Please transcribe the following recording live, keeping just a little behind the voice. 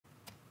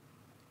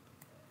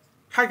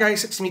Hi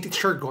guys, it's me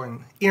Teacher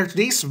Gon. In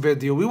today's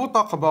video, we will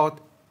talk about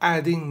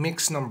adding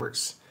mixed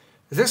numbers.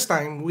 This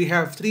time, we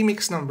have three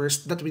mixed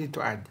numbers that we need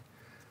to add.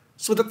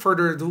 So without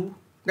further ado,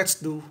 let's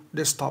do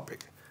this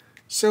topic.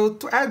 So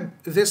to add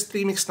these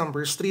three mixed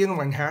numbers, 3 and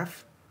 1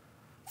 half,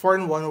 4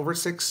 and 1 over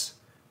 6,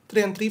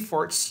 3 and 3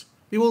 fourths,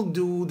 we will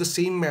do the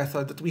same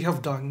method that we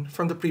have done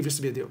from the previous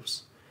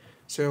videos.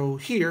 So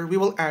here, we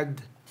will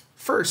add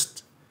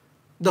first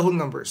the whole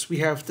numbers. We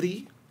have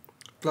 3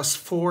 plus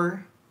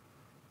 4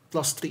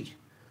 plus 3.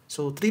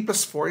 So 3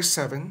 plus 4 is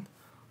 7,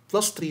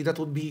 plus 3, that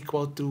would be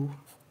equal to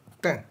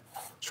 10.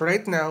 So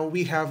right now,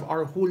 we have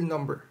our whole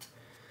number.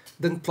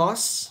 Then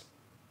plus,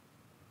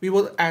 we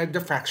will add the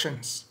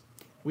fractions.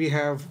 We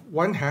have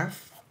 1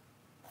 half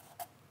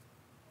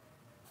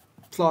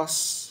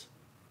plus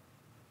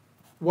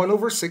 1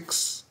 over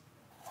 6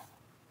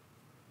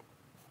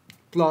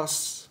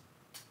 plus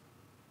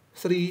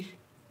 3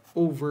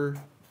 over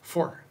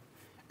 4.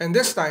 And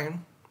this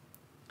time,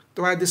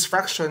 to add these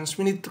fractions,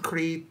 we need to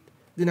create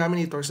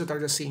denominators that are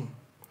the same.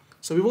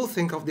 So we will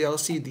think of the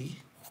LCD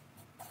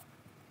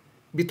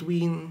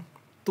between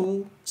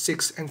 2,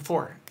 6, and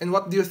 4. And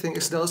what do you think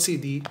is the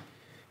LCD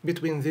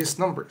between these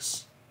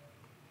numbers?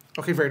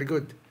 Okay, very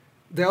good.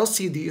 The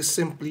LCD is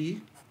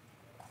simply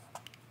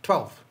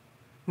 12.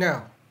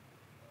 Now,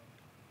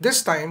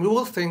 this time we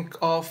will think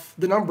of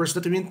the numbers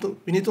that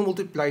we need to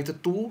multiply to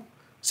 2,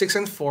 6,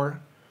 and 4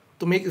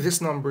 to make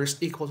these numbers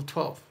equal to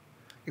 12.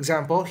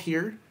 Example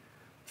here,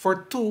 for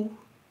 2,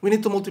 we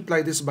need to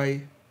multiply this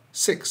by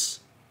 6.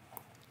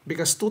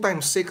 Because 2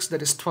 times 6,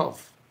 that is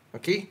 12.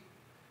 Okay?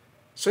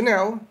 So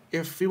now,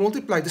 if we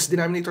multiply this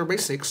denominator by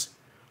 6,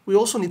 we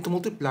also need to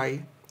multiply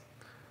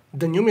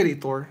the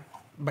numerator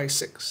by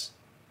 6.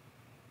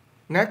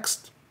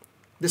 Next,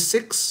 the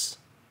 6,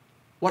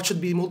 what should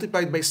be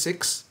multiplied by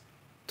 6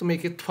 to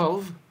make it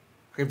 12?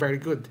 Okay, very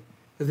good.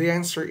 The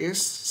answer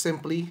is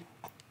simply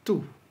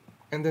 2.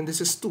 And then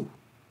this is 2.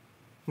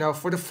 Now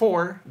for the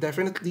 4,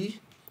 definitely,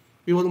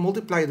 we will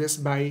multiply this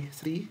by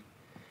 3.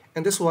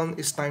 And this one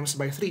is times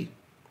by 3.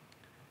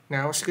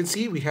 Now, as you can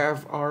see, we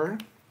have our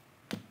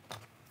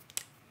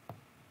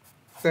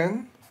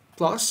 10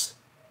 plus,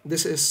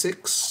 this is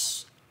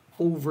 6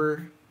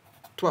 over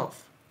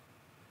 12,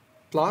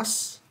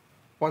 plus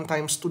 1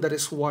 times 2, that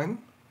is 1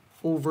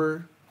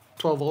 over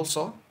 12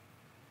 also.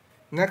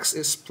 Next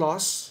is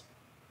plus,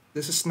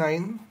 this is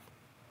 9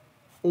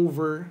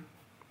 over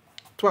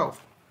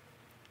 12.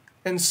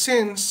 And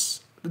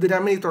since the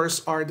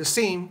denominators are the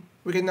same,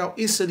 we can now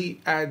easily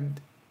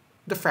add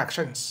the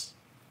fractions.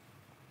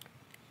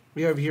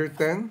 We have here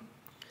 10. And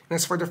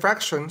as for the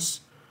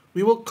fractions,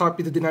 we will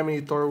copy the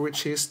denominator,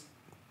 which is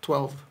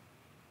 12.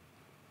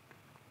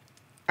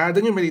 Add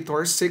the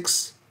numerator,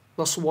 6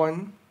 plus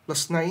 1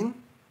 plus 9.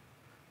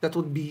 That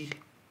would be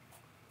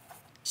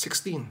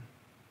 16.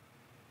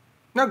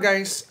 Now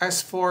guys,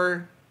 as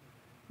for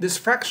this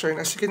fraction,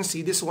 as you can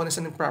see, this one is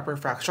an improper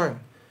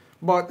fraction.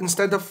 But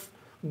instead of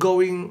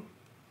going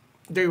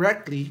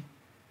directly,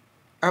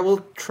 I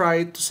will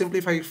try to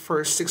simplify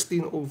first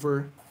 16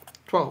 over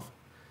 12.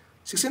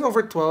 16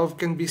 over 12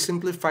 can be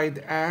simplified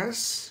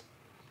as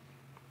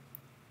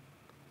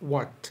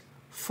what?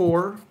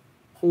 4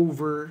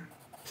 over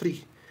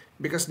 3.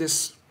 Because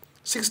this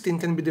 16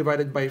 can be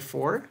divided by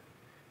 4,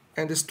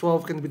 and this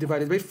 12 can be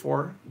divided by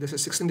 4. This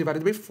is 16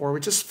 divided by 4,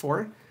 which is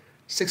 4.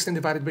 16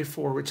 divided by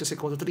 4, which is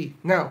equal to 3.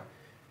 Now,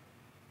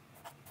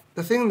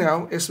 the thing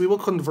now is we will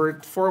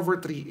convert 4 over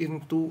 3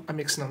 into a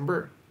mixed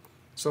number.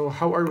 So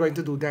how are we going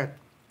to do that?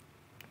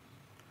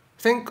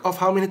 Think of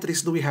how many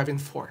 3's do we have in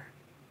 4.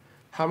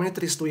 How many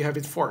 3's do we have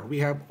in 4? We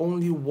have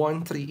only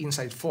 1 3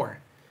 inside 4.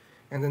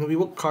 And then we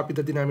will copy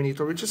the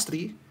denominator, which is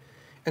 3,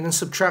 and then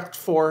subtract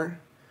 4,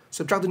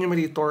 subtract the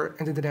numerator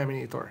and the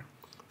denominator.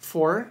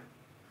 4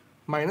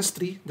 minus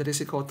 3, that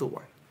is equal to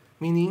 1.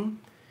 Meaning,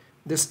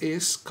 this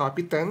is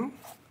copy 10,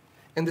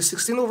 and the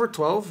 16 over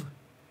 12,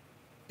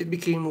 it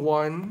became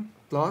 1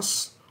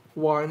 plus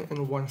 1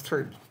 and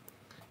 1/3.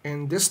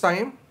 And this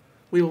time,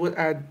 we will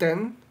add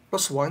 10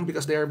 plus 1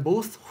 because they are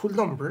both whole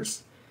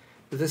numbers.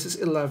 This is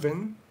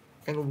 11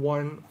 and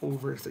 1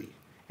 over 3.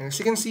 And as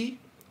you can see,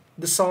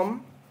 the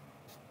sum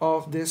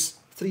of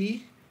these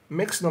three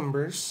mixed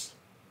numbers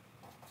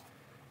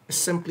is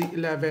simply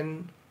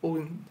 11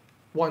 and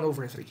 1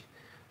 over 3.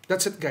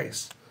 That's it,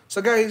 guys.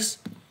 So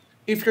guys,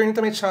 if you're new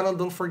to my channel,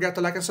 don't forget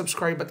to like and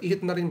subscribe at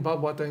hit na rin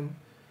bell button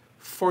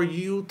for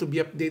you to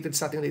be updated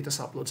sa ating latest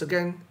uploads.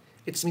 Again,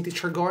 it's me,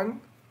 Teacher Gon.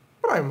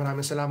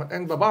 Maraming salamat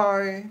and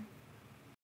bye-bye!